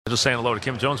Just saying hello to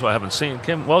Kim Jones, who I haven't seen.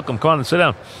 Kim, welcome. Come on and sit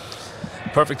down.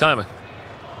 Perfect timing.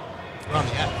 We're on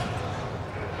the app.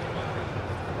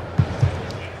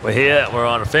 We're here. We're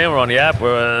on the fan. We're on the app.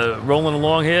 We're rolling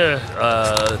along here.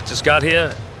 Just got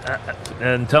here.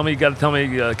 And you got to tell me,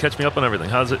 catch me up on everything.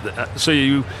 How's it?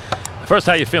 First,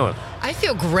 how you feeling? I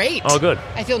feel great. Oh, good.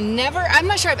 I'm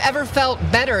not sure I've ever felt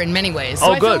better in many ways.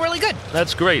 So I feel really good.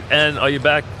 That's great. And are you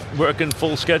back working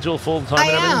full schedule, full time?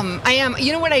 I am.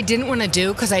 You know what I didn't want to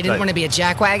do, because I didn't want to be a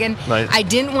jackwagon? Right. I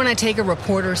didn't want to take a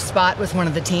reporter's spot with one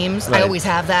of the teams. Right. I always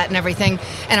have that and everything,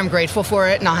 and I'm grateful for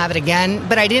it, and I'll have it again.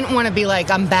 But I didn't want to be like,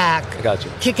 I'm back. I got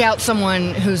you. Kick out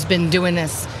someone who's been doing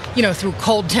this, through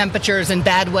cold temperatures and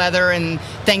bad weather and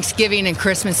Thanksgiving and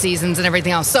Christmas seasons and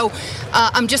everything else. So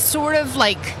I'm just sort of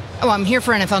like, I'm here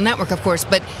for NFL Network, of course,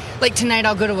 but like tonight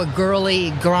I'll go to a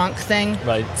girly Gronk thing.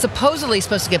 Right. Supposedly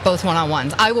supposed to get both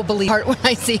one-on-ones. I will believe it when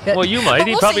I see it. Well, you might.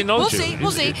 He probably knows you.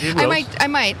 We'll see. He I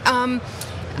might.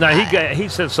 He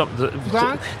said something.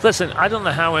 Gronk? Listen, I don't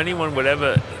know how anyone would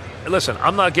ever. Listen,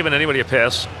 I'm not giving anybody a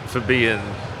pass for being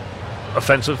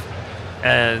offensive,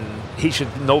 and he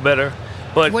should know better.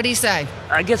 But what'd he say?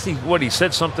 I guess he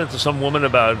said something to some woman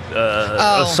about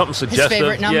something suggestive. His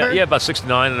favorite number? Yeah, about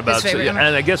 69 and about. His favorite number?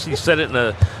 And I guess he said it in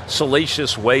a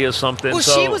salacious way or something. Well,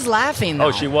 she was laughing, though.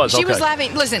 Oh, she was. She okay. was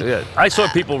laughing. Listen, yeah. I saw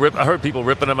people I heard people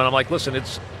ripping him, and I'm like, listen,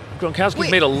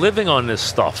 Gronkowski's made a living on this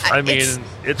stuff. I mean,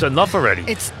 it's enough already.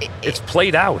 It's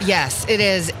played out. Yes, it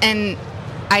is, and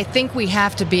I think we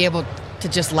have to be able to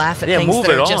just laugh at things move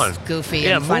that it are on. just goofy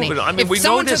and funny. Move it on. I mean, if we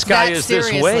know this guy is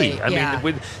this way. Yeah.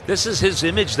 This is his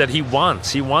image that he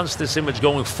wants. He wants this image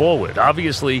going forward.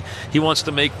 Obviously, he wants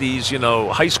to make these,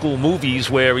 high school movies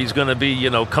where he's going to be,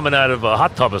 coming out of a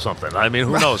hot tub or something. I mean,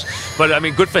 who knows? But I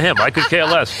mean, good for him. I could care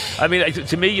less. I mean,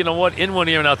 to me, you know what? In one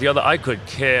ear and out the other, I could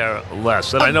care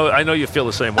less. And I know you feel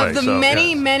the same way. Of the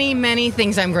many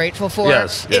things I'm grateful for,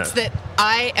 it's that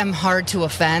I am hard to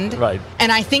offend. Right.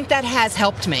 And I think that has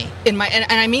helped me and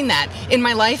I mean that in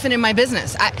my life and in my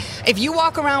business. If you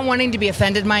walk around wanting to be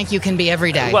offended, Mike, you can be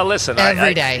every day. Well, listen,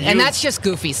 every day, and that's just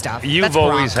goofy stuff. You've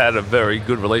always had a very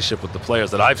good relationship with the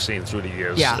players that I've seen through the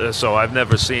years. Yeah. So I've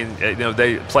never seen,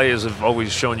 players have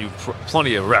always shown you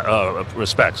plenty of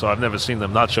respect. So I've never seen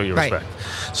them not show you respect.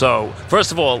 So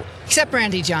first of all. Except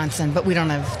Randy Johnson, but we don't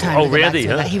have time to go Randy,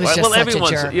 back to that. He was just such a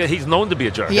jerk. Yeah, he's known to be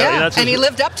a jerk. Yeah, and he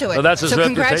lived up to it. Well, that's his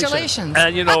reputation. Congratulations.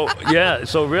 And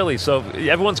so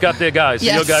everyone's got their guys.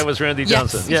 Yes. Your guy was Randy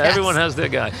Johnson. Yes. Everyone has their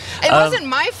guy. It wasn't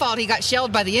my fault he got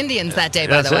shelled by the Indians that day,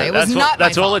 by the way. It was not my fault.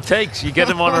 That's all it takes. You get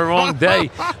him on the wrong day.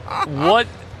 What?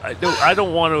 I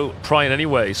don't want to pry in any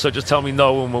way, so just tell me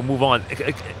no and we'll move on.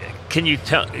 Can you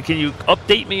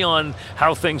update me on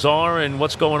how things are and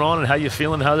what's going on and how you're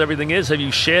feeling, how everything is? Have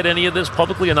you shared any of this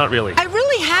publicly or not really? I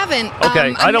really haven't.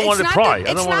 Okay, I don't want to pry.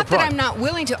 It's not that I'm not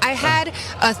willing to. I had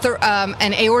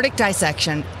an aortic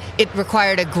dissection. It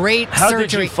required a great surgery. How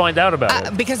did you find out about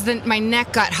it? Because my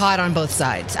neck got hot on both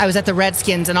sides. I was at the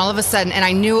Redskins, and all of a sudden, and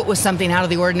I knew it was something out of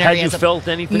the ordinary. Had you felt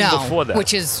anything before that?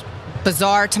 Which is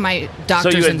bizarre to my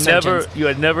doctors and surgeons. You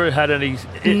had never had any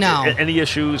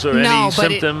issues or any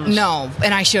symptoms?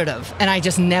 And I should have, and I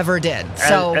just never did.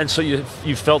 And so you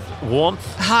felt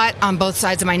warmth? Hot on both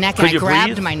sides of my neck, and I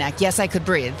grabbed my neck. Yes, I could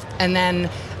breathe. And then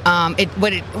did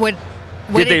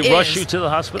they rush you to the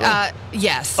hospital?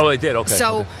 Yes. Oh, they did? Okay.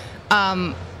 So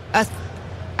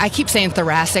I keep saying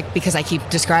thoracic because I keep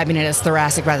describing it as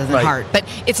thoracic rather than heart. But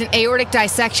it's an aortic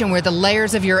dissection where the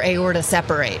layers of your aorta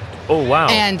separate. Oh, wow.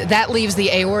 And that leaves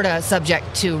the aorta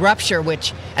subject to rupture,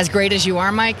 which, as great as you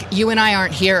are, Mike, you and I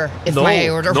aren't here if my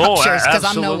aorta ruptures because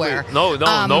I'm nowhere.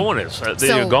 No one is.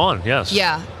 You're gone, yes.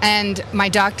 Yeah. And my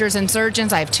doctors and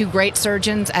surgeons, I have two great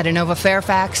surgeons at Inova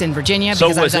Fairfax in Virginia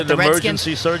because I was at the Redskins. So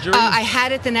was it emergency surgery? I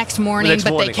had it the next morning,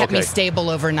 they kept me stable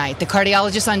overnight. The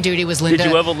cardiologist on duty was Linda.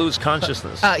 Did you ever lose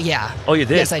consciousness? Yeah. Oh, you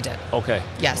did? Yes, I did. Okay.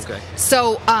 Yes. Okay.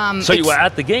 So you were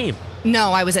at the game?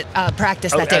 No, I was at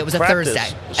practice that day. It was a Thursday.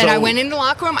 So and I went into the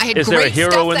locker room. I had great stuff that day. Is there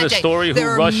a hero in the story who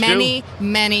rushed you? There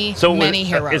are many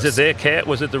heroes. Is it their care?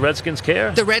 Was it the Redskins' care?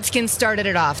 The Redskins started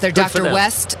it off. They're Dr.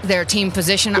 West, their team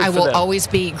physician. I will always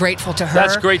be grateful to her.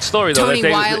 That's a great story, though. Tony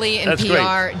Wiley in PR.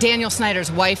 Great. Daniel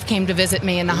Snyder's wife came to visit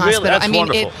me in the hospital. That's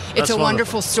wonderful. It's a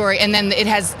wonderful story. And then it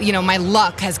has, my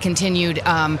luck has continued.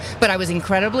 But I was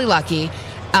incredibly lucky.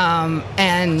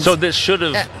 And so this should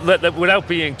have, without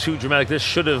being too dramatic, this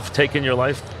should have taken your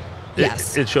life?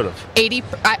 Yes. It should have.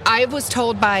 I was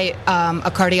told by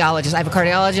a cardiologist. I have a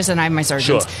cardiologist and I have my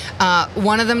surgeons. Sure.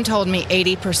 One of them told me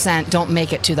 80% don't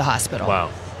make it to the hospital.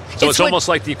 Wow. So it's almost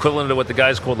like the equivalent of what the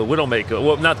guys call the widowmaker.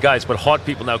 Well, not guys, but heart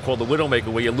people now call the widowmaker,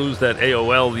 where you lose that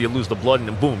AOL, you lose the blood, and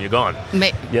then boom, you're gone.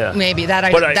 Yeah. Maybe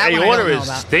that. But that aorta one I don't know is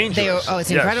about. dangerous.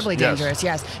 It's incredibly dangerous.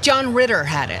 Yes. John Ritter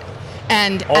had it.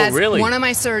 And as really? one of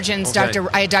my surgeons, I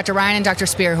had Dr. Ryan and Dr.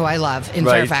 Spear, who I love, in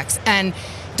Fairfax. And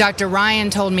Dr. Ryan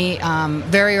told me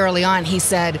very early on, he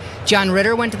said, John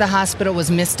Ritter went to the hospital, was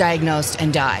misdiagnosed,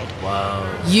 and died.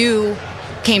 Wow. You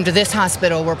came to this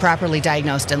hospital, were properly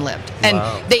diagnosed, and lived. And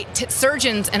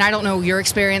surgeons, and I don't know your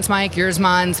experience, Mike, yours,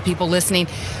 Mons, people listening,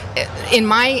 in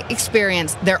my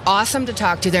experience, they're awesome to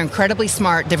talk to. They're incredibly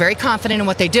smart. They're very confident in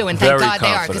what they do, and thank God they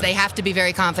are, because they have to be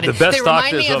very confident. The best they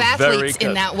remind me of doctors are athletes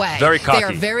in that way. Very cocky. They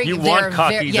are very, you want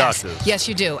cocky doctors. Yes,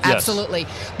 you do. Absolutely.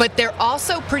 But they're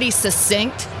also pretty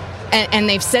succinct. And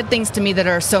they've said things to me that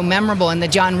are so memorable, and the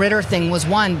John Ritter thing was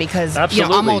one, because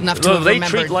I'm old enough to have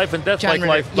remembered. They treat life and death John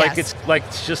like Ritter.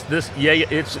 it's just this. Yeah,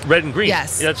 it's red and green.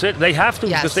 Yes, that's it. They have to,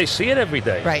 because they see it every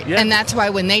day. Right, yeah. and that's why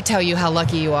when they tell you how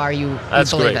lucky you are, you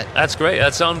believe it. That's great.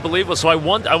 That's unbelievable. So I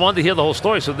wanted to hear the whole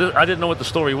story. So I didn't know what the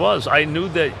story was. I knew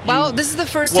that. Well, this is the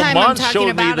first time I'm talking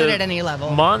about it at any level.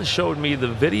 Mons showed me the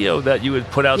video that you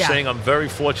had put out saying, "I'm very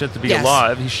fortunate to be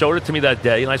alive." He showed it to me that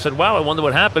day, and I said, "Wow, I wonder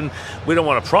what happened." We don't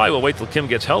want to pry. We'll wait till Kim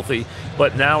gets healthy.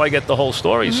 But now I get the whole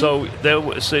story. So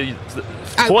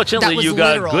fortunately, you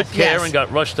got good care and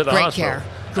got rushed to the hospital.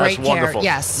 Great That's wonderful.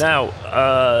 care. Yes. Now,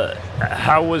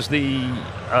 how was the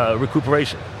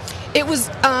recuperation? It was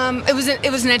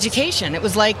an education. It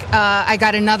was like I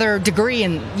got another degree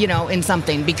in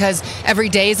something, because every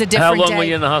day is a different day. How long were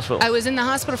you in the hospital? I was in the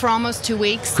hospital for almost 2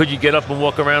 weeks. Could you get up and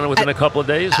walk around within a couple of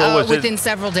days? Or was within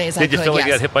several days, Did you feel like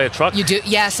you got hit by a truck? You do,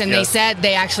 yes. And they said,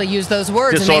 they actually used those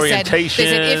words. Disorientation.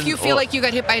 And they said if you feel like you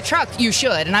got hit by a truck, you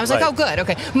should. And I was like, oh, good,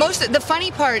 okay. The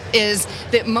funny part is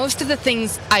that most of the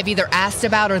things I've either asked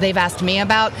about or they've asked me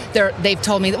about, they've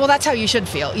told me that, well, that's how you should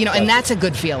feel. And that's a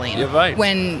good feeling. You're right.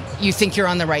 When you think you're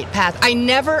on the right path. I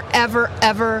never, ever,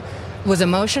 ever was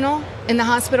emotional in the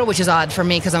hospital, which is odd for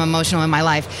me because I'm emotional in my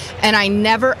life. And I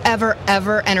never, ever,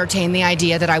 ever entertained the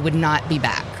idea that I would not be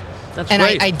back. That's and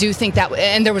great. I do think that,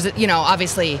 and there was,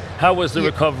 obviously. How was the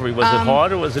recovery? Was it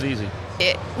hard or was it easy?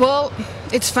 Well,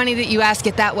 it's funny that you ask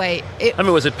it that way.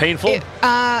 Was it painful?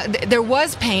 There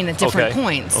was pain at different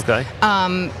points. Okay.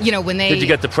 When they... Did you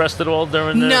get depressed at all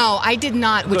during that? No, I did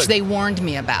not, which they warned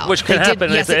me about. Which can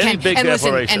happen at any big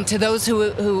operation. And to those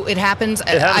who it happens, it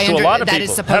happens to a lot of people. That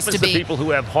is supposed to be... to people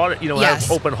who have heart, have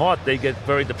open heart, they get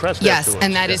very depressed afterwards. Yes,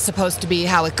 and that is supposed to be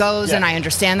how it goes, and I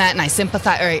understand that, and I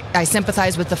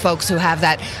sympathize with the folks who have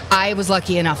that. I was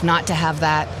lucky enough not to have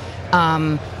that.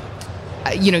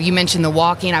 You mentioned the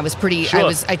walking. I was pretty.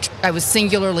 Sure. I was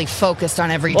singularly focused on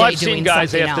every day doing something else. I've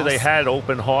seen guys after they had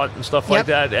open heart and stuff like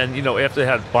that, and after they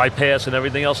had bypass and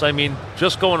everything else. I mean,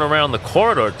 just going around the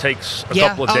corridor takes a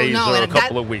couple of days or a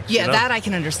couple of weeks. Yeah, that I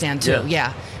can understand too.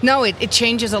 Yeah. No, it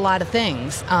changes a lot of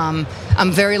things.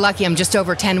 I'm very lucky. I'm just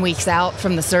over 10 weeks out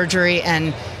from the surgery,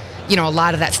 and a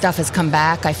lot of that stuff has come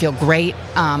back. I feel great.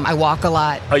 I walk a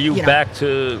lot. Are you back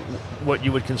to what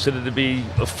you would consider to be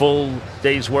a full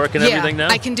day's work and everything now?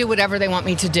 I can do whatever they want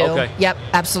me to do. Okay. Yep,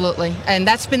 absolutely. And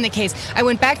that's been the case. I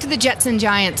went back to the Jets and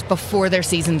Giants before their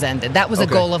seasons ended. That was a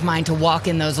goal of mine, to walk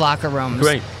in those locker rooms.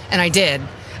 Great. And I did.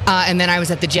 And then I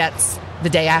was at the Jets the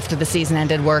day after the season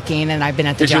ended working, and I've been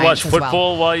at the Giants as well. Did you watch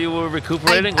football while you were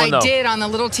recuperating? I did, on the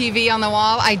little TV on the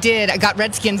wall. I did. I got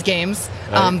Redskins games,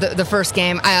 the first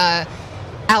game.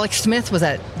 Alex Smith was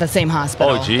at the same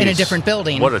hospital in a different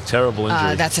building. What a terrible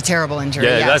injury. That's a terrible injury.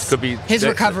 Yeah, yes. that could be. His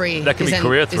recovery that could be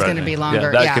career-threatening. is going to be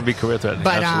longer. Yeah, that could be career-threatening.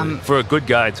 But for a good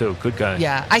guy too, good guy.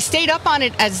 Yeah, I stayed up on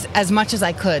it as much as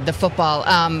I could, the football,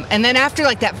 and then after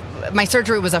that, my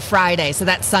surgery was a Friday, so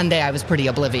that Sunday I was pretty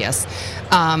oblivious,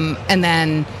 and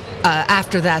then.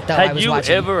 After that, though, I was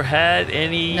watching. Had you ever had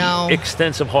any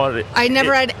extensive heart? I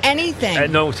never had anything.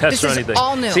 No tests or anything. This is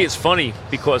all new. See, it's funny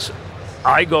because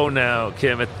I go now,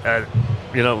 Kim, at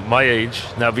my age,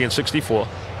 now being 64,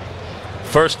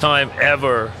 first time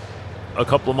ever a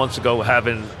couple of months ago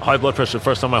having high blood pressure,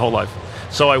 first time in my whole life.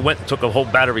 So I went and took a whole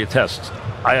battery of tests.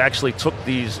 I actually took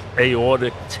these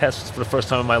aortic tests for the first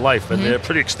time in my life, and they're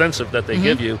pretty extensive that they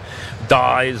give you,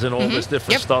 dyes and all this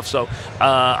different stuff. So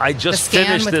I just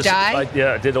finished this. I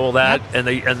did all that, and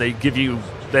they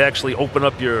actually open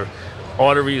up your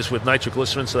arteries with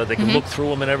nitroglycerin so that they can look through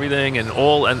them and everything, and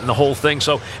the whole thing.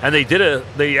 So, and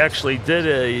they actually did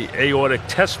a aortic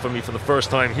test for me for the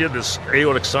first time here, this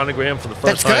aortic sonogram for the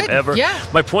first time ever. Yeah.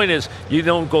 My point is, you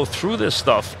don't go through this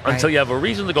stuff until you have a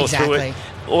reason to go through it,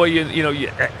 or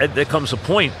there comes a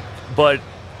point, but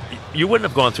you wouldn't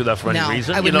have gone through that for any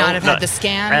reason. I would not have had the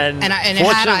scan, and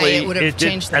had I, it would have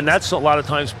changed things. And that's a lot of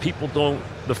times people don't.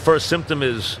 the first symptom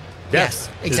is death. Yes,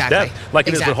 exactly. Is death. Like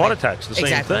it is with heart attacks, the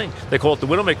same thing. They call it the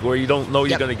widowmaker, where you don't know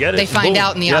you're going to get it. They find boom.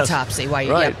 out in the autopsy why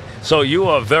you. Right. Yep. So you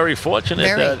are very fortunate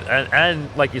Very. and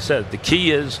like you said, the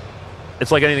key is,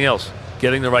 it's like anything else,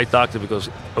 getting the right doctor, because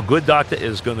a good doctor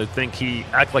is going to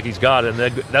act like he's God, and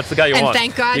that's the guy you want. And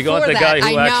thank God you for want the that. guy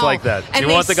who I acts know. like that. And you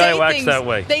they want the guy say who acts things- that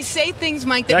way. They say things,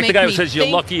 Mike, that Like make the guy who me says, "You're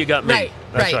think- lucky you got me." Right.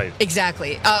 That's right.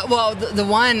 Exactly. Well, the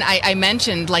one I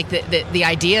mentioned, like the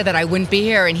idea that I wouldn't be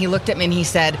here, and he looked at me and he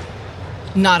said,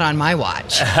 "Not on my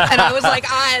watch." And I was like,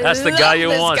 That's the love guy you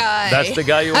this want. guy. That's the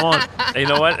guy you want. And you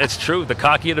know what? It's true. The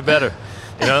cockier, the better.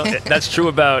 You know, that's true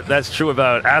about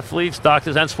athletes,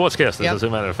 doctors, and sportscasters. Yep. As a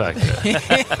matter of fact.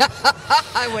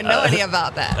 I wouldn't know any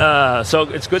about that. So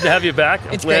it's good to have you back.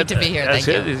 It's great to be here. That's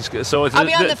Thank it. you. So I'll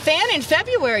be on the Fan in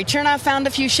February. Chernoff found a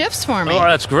few shifts for me. Oh,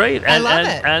 that's great. I love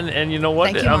it. And you know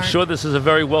what? Thank you, I'm Mark. sure this is a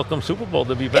very welcome Super Bowl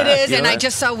to be back. It is, you and know? I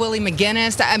just saw Willie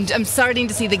McGinnis. I'm starting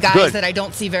to see the guys Good. that I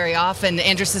don't see very often.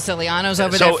 Andrew Siciliano's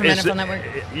over there from NFL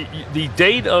Network. The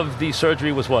date of the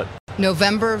surgery was what?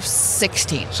 November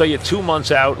 16th. So you're 2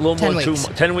 months out, a little 10 more than weeks.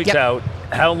 10 weeks Yep. out.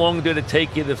 How long did it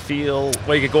take you to feel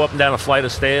where you could go up and down a flight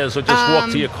of stairs, or just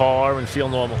walk to your car and feel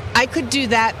normal? I could do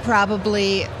that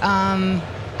probably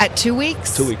at 2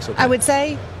 weeks. 2 weeks, okay. I would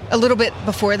say. A little bit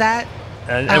before that.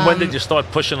 And when did you start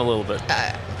pushing a little bit?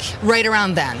 Right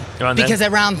around then. Around then? Because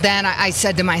around then I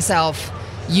said to myself,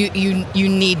 you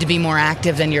need to be more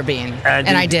active than you're being.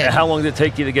 And I did. How long did it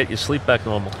take you to get your sleep back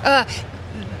normal?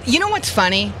 You know what's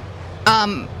funny?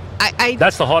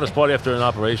 That's the hardest part after an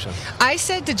operation. I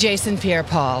said to Jason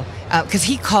Pierre-Paul, because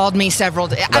he called me several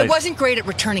days. I Right. wasn't great at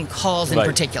returning calls in Right.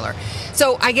 particular.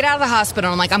 So I get out of the hospital,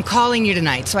 and I'm like, I'm calling you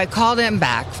tonight. So I called him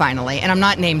back finally, and I'm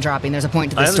not name dropping. There's a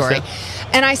point to I this story. understand.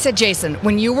 And I said, Jason,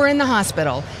 when you were in the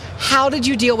hospital, how did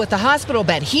you deal with the hospital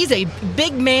bed? He's a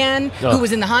big man Oh, who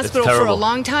was in the it's hospital for a terrible.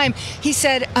 long time. He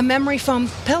said, a memory foam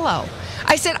pillow.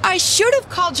 I said, I should have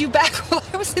called you back while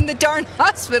I was in the darn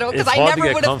hospital, because It's I hard to never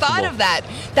get would have thought comfortable. of that.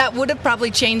 That would have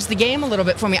probably changed the game a little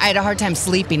bit for me. I had a hard time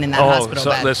sleeping in that hospital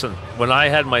bed. Listen, when I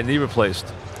had my knee replaced,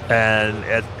 and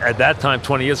at that time,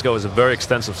 20 years ago, it was a very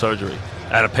extensive surgery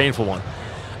and a painful one.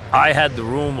 I had the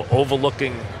room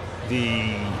overlooking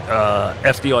the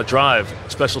FDR Drive,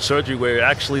 special surgery, where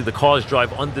actually the cars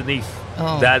drive underneath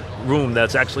that room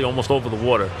that's actually almost over the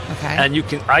water. Okay.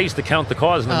 And I used to count the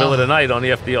cars in the middle of the night on the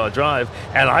FDR Drive,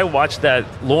 and I watched that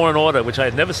Law and Order, which I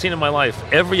had never seen in my life,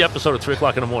 every episode at 3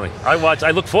 o'clock in the morning.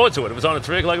 I look forward to it. It was on at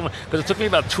 3 o'clock in the morning, because it took me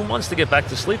about 2 months to get back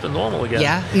to sleep and normal again.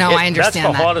 Yeah, no, I understand That's the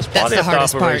that. hardest part That's the after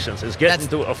hardest part. operations, is getting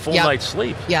That's- to a full yep. night's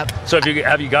sleep. Yep. So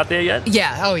have you got there yet?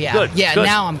 Yeah. Oh, yeah. Good, Yeah. good.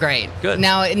 Now I'm great. Good.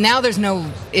 Now there's no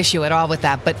issue at all with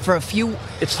that. But for a few,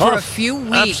 It's for a tough. few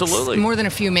weeks, Absolutely. more than a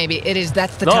few, maybe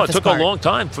that's the No, it toughest took part. a long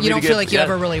time for me You to don't get. feel like you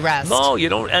ever really rest. No, you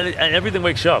don't, and everything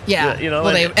wakes you up. Yeah. You know.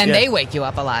 Well, and they wake you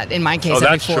up a lot. In my case, Oh, every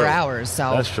that's 4 true. hours.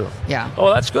 So That's true. Yeah.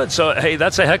 Oh, that's good. So, hey,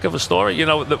 that's a heck of a story. You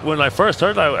know, when I first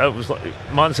heard, I was like,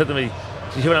 Mon said to me,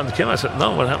 "Did you hear what happened to Kim?" I said,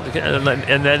 "No, what happened to Kim?"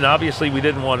 And then obviously we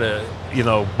didn't want to,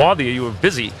 bother you. You were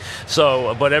busy.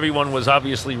 So, but everyone was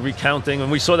obviously recounting, and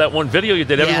we saw that one video you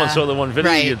did. Everyone Yeah. saw the one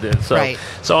video Right. you did. So, Right.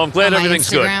 so I'm glad On my everything's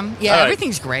Instagram. good. Yeah, All right.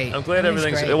 everything's great. I'm glad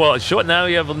everything's great. good. Well, short now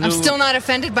you have a new. I'm still not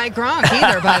offended by Gronk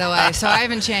either, by the way. So I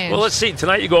haven't changed. Well, let's see.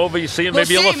 Tonight you go over, you see him. We'll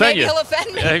Maybe he'll see. offend Maybe you. he'll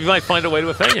offend me. Yeah, he might find a way to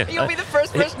offend you. You'll be the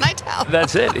first person I tell.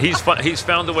 That's it. He's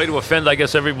found a way to offend, I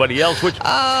guess, everybody else. Which,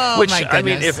 Oh, my I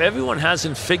mean, goodness. if everyone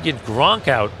hasn't figured Gronk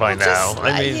out by now,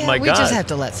 I mean, yeah, my we God. just have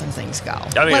to let some things go.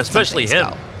 I mean, Let some especially things him.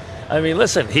 go. I mean,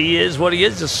 listen, he is what he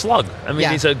is, a slug. I mean,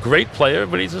 Yeah. he's a great player,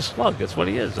 but he's a slug. That's what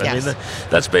he is. I Yes. mean,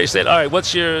 that's basically it. All right,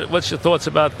 what's your thoughts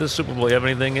about this Super Bowl? You have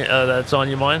anything that's on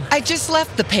your mind? I just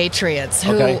left the Patriots,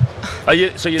 who Okay.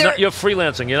 So They're- you're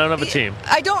freelancing. You don't have a team.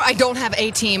 I don't have a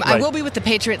team. I Right. will be with the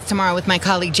Patriots tomorrow with my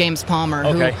colleague James Palmer,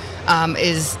 Okay. who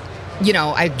is,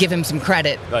 I give him some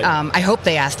credit. Right. I hope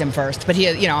they asked him first, but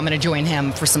I'm going to join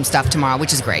him for some stuff tomorrow,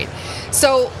 which is great.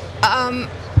 So,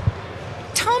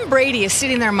 Tom Brady is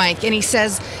sitting there, Mike, and he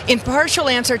says, in partial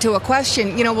answer to a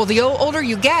question, well, the older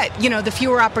you get, the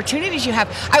fewer opportunities you have.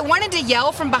 I wanted to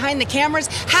yell from behind the cameras,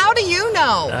 how do you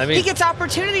know? I mean, he gets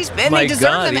opportunities, and my they deserve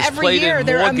God, them he's every played year. in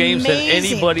They're more amazing. games than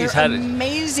anybody's They're had.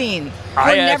 amazing.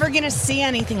 I We're act- never going to see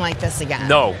anything like this again.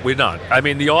 No, we're not. I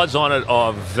mean, the odds on it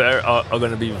are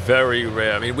going to be very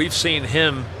rare. I mean, we've seen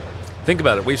him. Think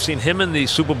about it. We've seen him in the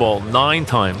Super Bowl 9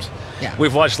 times. Yeah.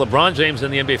 We've watched LeBron James in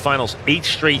the NBA Finals 8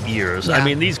 straight years. Yeah. I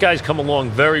mean, these guys come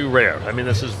along very rare. I mean,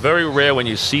 this is very rare when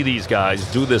you see these guys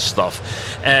do this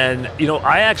stuff. And,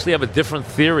 I actually have a different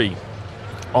theory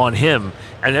on him.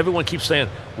 And everyone keeps saying,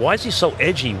 why is he so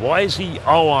edgy? Why is he,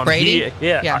 I'm Brady? here?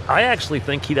 Yeah. Yeah. I actually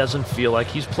think he doesn't feel like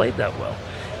he's played that well.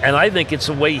 And I think it's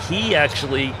the way he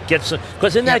actually gets it.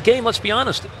 Because in that game, let's be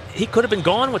honest, he could have been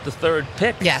gone with the third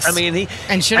pick. Yes. I mean,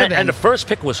 and should have been. And the first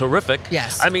pick was horrific.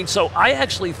 Yes. I mean, so I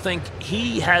actually think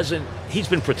he's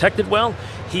been protected well.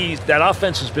 That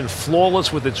offense has been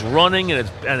flawless with its running and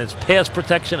its pass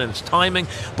protection and its timing.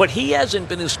 But he hasn't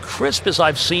been as crisp as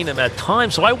I've seen him at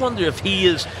times. So I wonder if he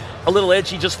is a little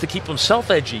edgy just to keep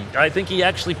himself edgy. I think he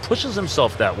actually pushes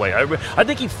himself that way. I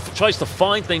think he tries to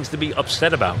find things to be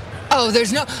upset about.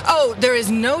 There is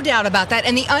no doubt about that.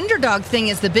 And the underdog thing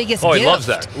is the biggest gift. He loves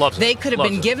that. Loves they it. could have loves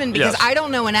been it. given, because yes. I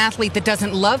don't know an athlete that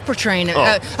doesn't love portraying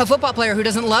a football player who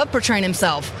doesn't love portraying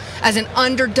himself as an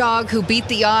underdog who beat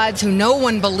the odds, who no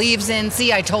one believes in.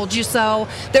 See, I told you so.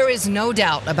 There is no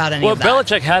doubt about any of that. Well,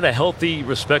 Belichick had a healthy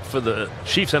respect for the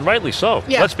Chiefs, and rightly so.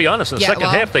 Yeah. Let's be honest. In the second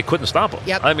half, they couldn't stop them.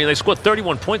 Yep. I mean, they scored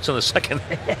 31 points in the second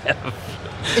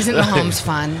half. Isn't Mahomes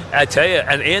fun? I tell you,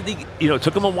 and Andy, it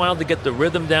took him a while to get the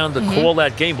rhythm down to call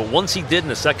that game, but once he did in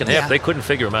the second half, they couldn't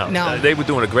figure him out. No. They were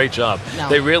doing a great job. No.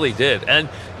 They really did. And,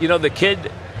 the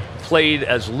kid played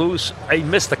as loose. He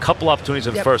missed a couple opportunities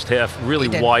in the first half, really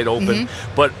wide open.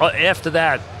 But after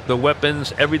that, the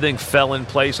weapons, everything fell in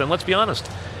place. And let's be honest,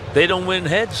 they don't win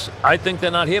heads. I think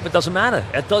they're not here, but it doesn't matter.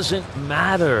 It doesn't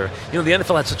matter. The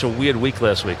NFL had such a weird week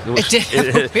last week.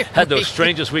 It had the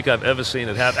strangest week I've ever seen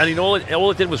it happen. And all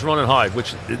it did was run and hide,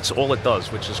 which it's all it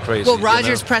does, which is crazy. Well,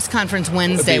 Rodgers' press conference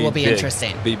Wednesday will be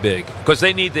interesting. Be big. Because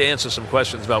they need to answer some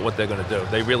questions about what they're going to do.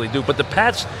 They really do. But the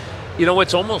Pats,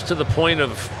 it's almost to the point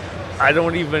of, I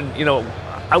don't even,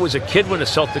 I was a kid when the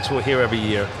Celtics were here every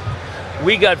year.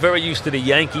 We got very used to the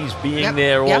Yankees being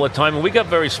there all the time, and we got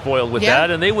very spoiled with that,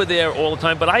 and they were there all the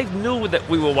time. But I knew that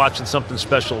we were watching something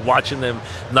special, watching them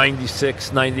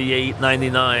 96, 98,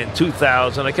 99,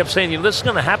 2000. I kept saying, this is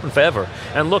going to happen forever.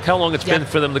 And look how long it's been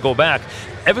for them to go back.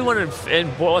 Everyone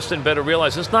in Boston better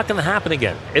realize it's not going to happen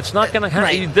again. It's not going to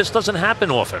happen. Right. This doesn't happen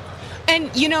often.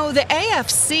 And, the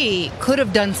AFC could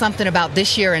have done something about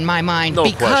this year in my mind,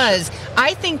 because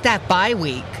I think that bye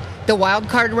week, the wild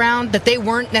card round that they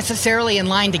weren't necessarily in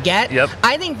line to get,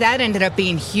 I think that ended up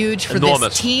being huge for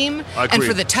this team and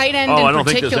for the tight end in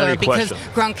particular, because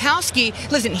Gronkowski,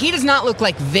 listen, he does not look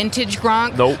like vintage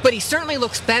Gronk, but he certainly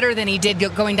looks better than he did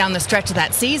going down the stretch of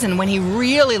that season when he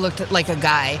really looked like a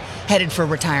guy headed for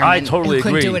retirement. I totally and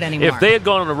couldn't agree. do it anymore. If they had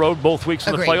gone on the road both weeks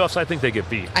in the playoffs, I think they get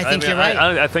beat. I think you're right.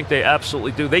 I think they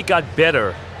absolutely do. They got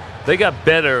better.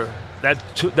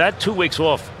 That 2 weeks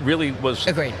off really was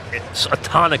it's a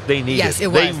tonic they needed. Yes,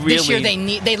 it was. This year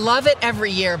they love it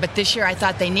every year, but this year I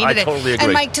thought they needed it. I totally agree.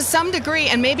 And Mike, to some degree,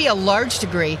 and maybe a large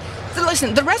degree,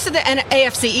 listen, the rest of the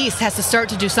AFC East has to start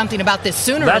to do something about this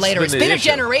sooner or later. It's been a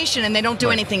generation, and they don't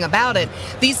do anything about it.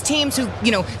 These teams who,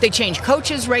 they change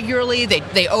coaches regularly,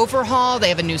 they overhaul, they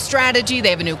have a new strategy,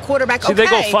 they have a new quarterback. See, they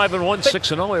go 5-1,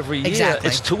 6-0 every year. Exactly.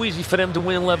 It's too easy for them to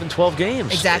win 11, 12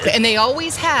 games. Exactly, and they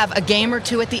always have a game or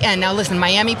two at the end. Now, listen,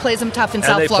 Miami plays them tough in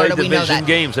South Florida. We know that.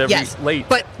 Games late.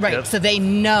 But so they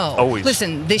know. Always.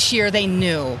 Listen, this year they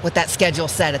knew what that schedule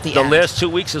said at the end. The last 2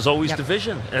 weeks is always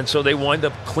division, and so they wind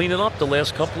up cleaning up the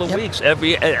last couple of weeks.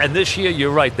 And this year,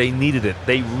 you're right, they needed it.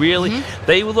 They really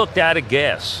they looked out of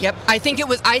gas. Yep, I think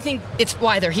it's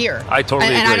why they're here. I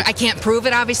totally agree. And I can't prove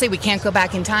it. Obviously, we can't go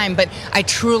back in time, but I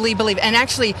truly believe. And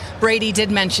actually, Brady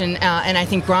did mention, and I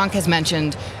think Gronk has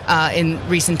mentioned in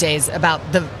recent days about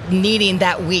the needing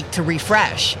that week to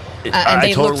refresh. And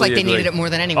they looked like they needed it more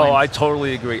than anyone. Oh, I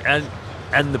totally agree.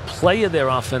 And the play of their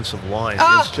offensive line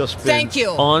has just been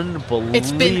unbelievable.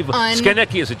 It's been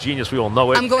Skonecki is a genius. We all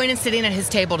know it. I'm going and sitting at his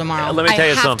table tomorrow. Let me tell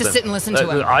you something. I have to sit and listen to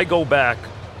him. I go back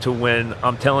to when,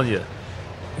 I'm telling you,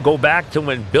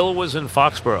 when Bill was in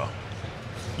Foxborough.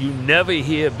 You never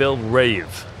hear Bill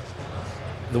rave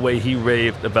the way he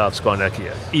raved about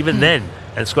Skonecki. Even then.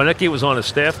 And Skonecki was on his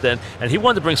staff then, and he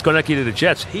wanted to bring Skonecki to the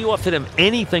Jets. He offered him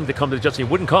anything to come to the Jets, and he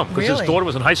wouldn't come because his daughter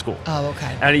was in high school. Oh,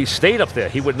 okay. And he stayed up there.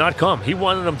 He would not come. He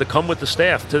wanted him to come with the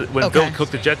staff when Bill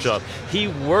took the Jet job. He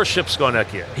worshipped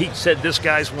Skonecki. He said, "This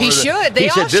guy's one of the." He should. They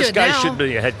all should. This guy now. should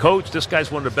be a head coach. This guy's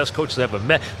one of the best coaches I've ever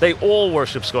met. They all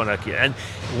worship Skonecki, and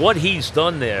what he's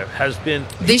done there has been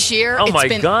this year. Oh my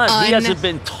God, he hasn't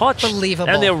been touched. Unbelievable.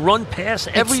 And they run past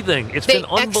everything. It's been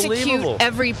unbelievable. Execute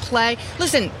every play.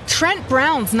 Listen, Trent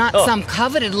Brown's not some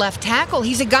coveted left tackle.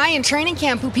 He's a guy in training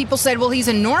camp who people said, well, he's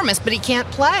enormous, but he can't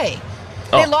play.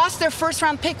 They lost their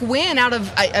first-round pick win out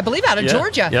of, I believe, out of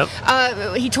Georgia.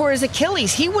 Yep. He tore his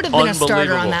Achilles. He would have been a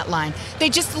starter on that line. They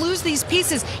just lose these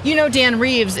pieces. You know, Dan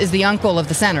Reeves is the uncle of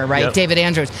the center, right? Yep. David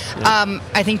Andrews. Yep.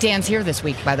 I think Dan's here this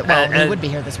week, by the way. Well, he would be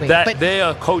here this week. But But they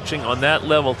are coaching on that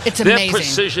level. It's Their amazing.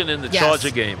 precision in the Charger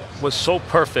game was so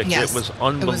perfect. Yes. It was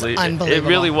unbelievable. It was unbelievable. It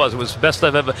really was. It was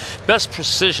best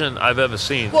precision I've ever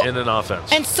seen in an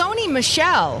offense. And Sony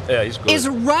Michel he's good. is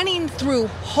running through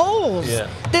holes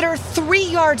that are 3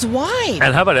 yards wide.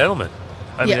 And how about Edelman?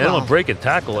 I mean, Edelman well, breaking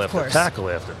tackle after course. tackle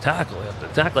after tackle after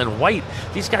tackle. And White,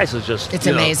 these guys are just, It's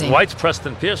amazing. White's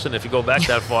Preston Pearson, if you go back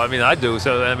that far. I mean, I do.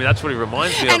 So, I mean, that's what he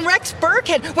reminds me of. And Rex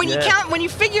Burkhead, when you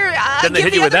figure, Then they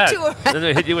give hit you the with other that. two. Then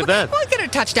they hit you with that. Well, get a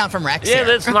touchdown from Rex. Yeah, here.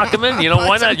 let's knock him in. You know,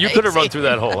 why It's not? You could have run amazing. through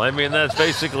that hole. I mean, that's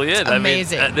basically it.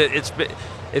 Amazing. I mean,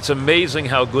 it's amazing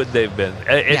how good they've been.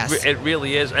 It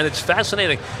really is. And it's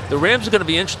fascinating. The Rams are going to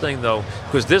be interesting, though,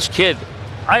 because this kid,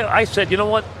 I said, you know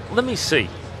what? Let me see.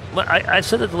 I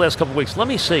said it the last couple of weeks. Let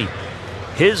me see.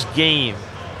 His game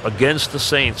against the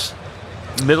Saints,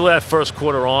 middle of that first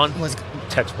quarter on, Was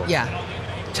textbook. Yeah.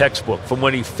 Textbook. From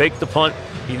when he faked the punt,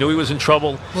 he knew he was in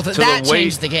trouble. Well, to that the way,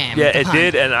 changed the game. Yeah, the it punt.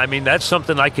 did. And, I mean, that's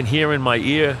something I can hear in my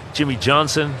ear. Jimmy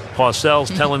Johnson,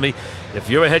 Parcells telling me, if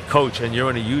you're a head coach and you're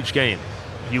in a huge game,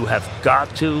 you have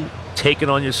got to take it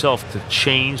on yourself to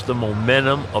change the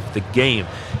momentum of the game.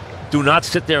 Do not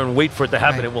sit there and wait for it to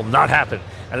happen. Right. It will not happen.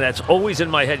 And that's always in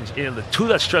my head. And the two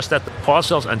that stressed that,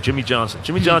 Parcells and Jimmy Johnson.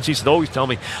 Jimmy Johnson used to always tell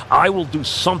me, I will do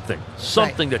something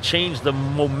to change the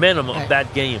momentum of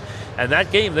that game. And that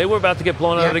game, they were about to get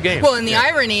blown out of the game. Well, and the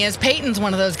irony is Peyton's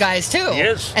one of those guys, too. He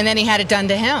is. And then he had it done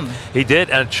to him. He did,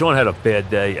 and Sean had a bad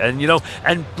day. And,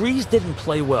 and Breeze didn't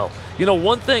play well.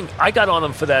 One thing, I got on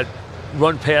him for that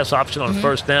run-pass option on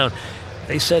first down.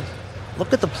 They said,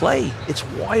 look at the play. It's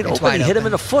wide open. He hit him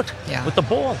in the foot with the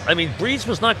ball. I mean, Breeze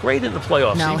was not great in the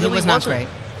playoffs. No, he was not great.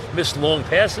 Missed long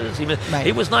passes. He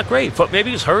was not great. Maybe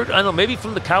he was hurt. I don't know. Maybe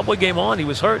from the Cowboy game on, he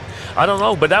was hurt. I don't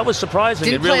know. But that was surprising.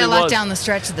 Didn't it really play a lot was. down the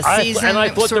stretch of the season. And I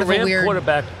thought sort the of a Ram weird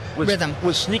quarterback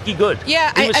was sneaky good.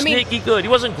 Yeah, he was I mean, sneaky good. He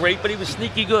wasn't great, but he was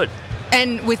sneaky good.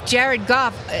 And with Jared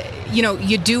Goff,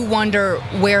 you do wonder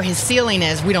where his ceiling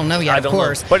is. We don't know yet, I of don't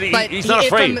course. know. But he's not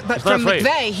afraid. From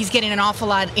McVay, he's getting an awful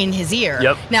lot in his ear.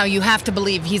 Yep. Now, you have to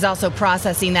believe he's also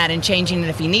processing that and changing it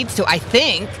if he needs to. I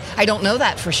think. I don't know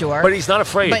that for sure. But he's not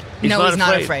afraid. But he's he's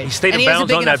not afraid. He stayed and in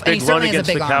bounds on that big run he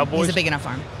against the Cowboys. He's a big enough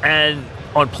arm. And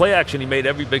on play action, he made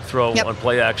every big throw on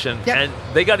play action. Yep. And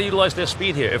they got to utilize their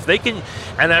speed here. If they can,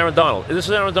 and Aaron Donald, this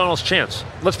is Aaron Donald's chance.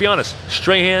 Let's be honest.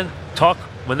 Strahan, Tuck,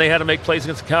 when they had to make plays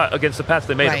against the Pats,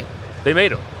 they made them. They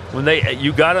made them.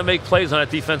 You got to make plays on that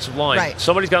defensive line. Right.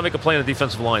 Somebody's got to make a play on the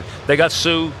defensive line. They got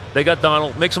Sue. They got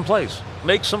Donald. Make some plays.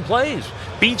 Make some plays.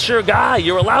 Beat your guy.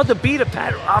 You're allowed to beat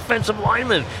a offensive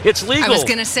lineman. It's legal. I was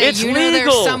going to say, it's legal.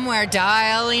 They're somewhere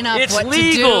dialing up it's what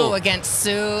legal. to do against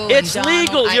Sue It's and Donald.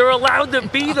 legal. You're allowed to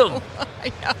beat him.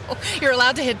 I know. You're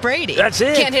allowed to hit Brady. That's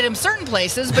it. Can't hit him certain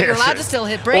places, but you're allowed to still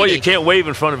hit Brady. Or you can't wave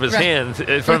in front of his hand,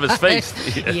 in front of his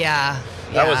face. Yeah.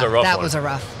 That was a rough That one. was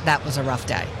a rough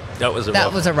day. That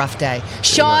was a rough day.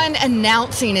 Sean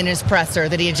announcing in his presser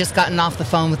that he had just gotten off the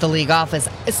phone with the league office,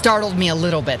 it startled me a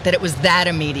little bit that it was that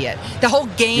immediate. The whole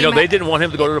game. They didn't want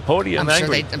him to go to the podium.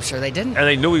 I'm sure they didn't. And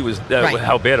they knew he was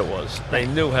how bad it was. They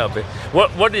knew how bad.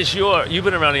 What is you've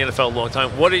been around the NFL a long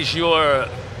time. What is your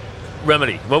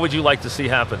remedy? What would you like to see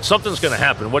happen? Something's going to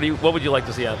happen. What would you like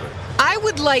to see happen? I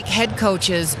would like head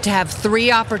coaches to have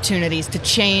 3 opportunities to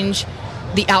change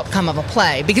the outcome of a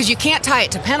play, because you can't tie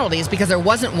it to penalties because there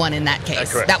wasn't one in that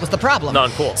case. That was the problem.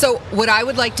 Non-call. So what I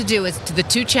would like to do is to the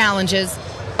 2 challenges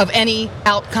of any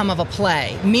outcome of a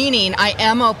play, meaning I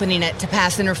am opening it to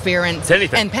pass interference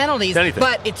and penalties,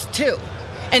 but it's 2.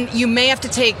 And you may have to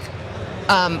take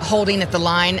holding at the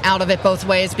line out of it both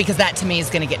ways, because that to me is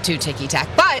going to get too ticky-tack.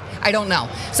 But I don't know.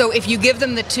 So if you give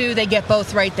them the 2, they get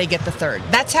both right, they get the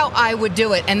 3rd. That's how I would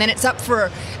do it. And then it's up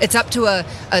to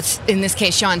a in this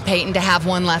case, Sean Payton, to have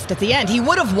one left at the end. He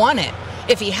would have won it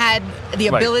if he had the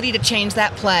ability to change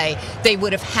that play. They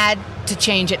would have had to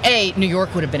change it. New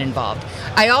York would have been involved.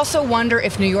 I also wonder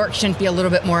if New York shouldn't be a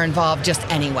little bit more involved just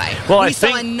anyway. Well, we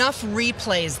saw enough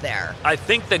replays there. I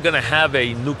think they're going to have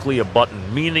a nuclear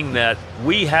button, meaning that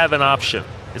we have an option.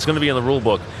 It's going to be in the rule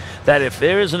book that if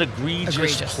there is an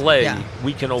egregious play,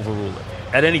 we can overrule it.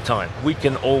 At any time, we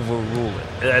can overrule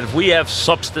it. And if we have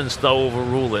substance to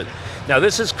overrule it. Now,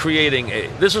 this is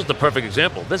this is the perfect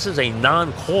example. This is a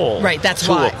non-call. Right, that's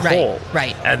to why. A call.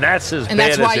 Right. And that's as and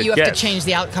bad that's why as it you have gets. to change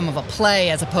the outcome of a play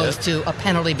as opposed to a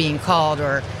penalty being called,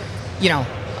 or,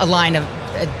 a line of,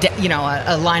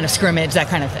 a line of scrimmage, that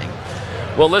kind of thing.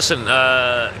 Well, listen,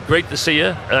 great to see you.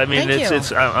 I mean,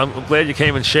 Thank you. I'm glad you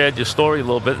came and shared your story a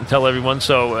little bit and tell everyone.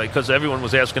 So, because everyone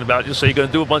was asking about you, so you're going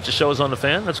to do a bunch of shows on the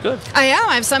Fan. That's good. I am.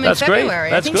 I have some in That's great. February.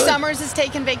 That's I think good. Summers is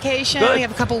taking vacation. Good. We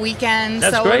have a couple weekends.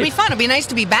 That's so great. it'll be fun. It'll be nice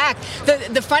to be back.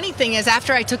 The funny thing is,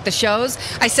 after I took the shows,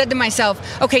 I said to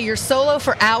myself, okay, you're solo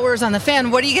for hours on the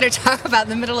Fan. What are you going to talk about in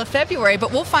the middle of February?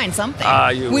 But we'll find something.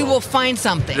 We will find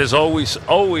something. There's always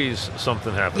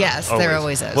something happening. Yes, there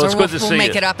always is. Well, it's or good to we'll see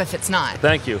make you. it up if it's not.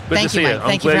 Thank you. Good Thank to see you, you. Mike. I'm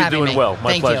Thank you glad for you're having doing me. well.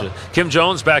 My Thank pleasure. you. Kim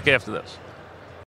Jones, back after this.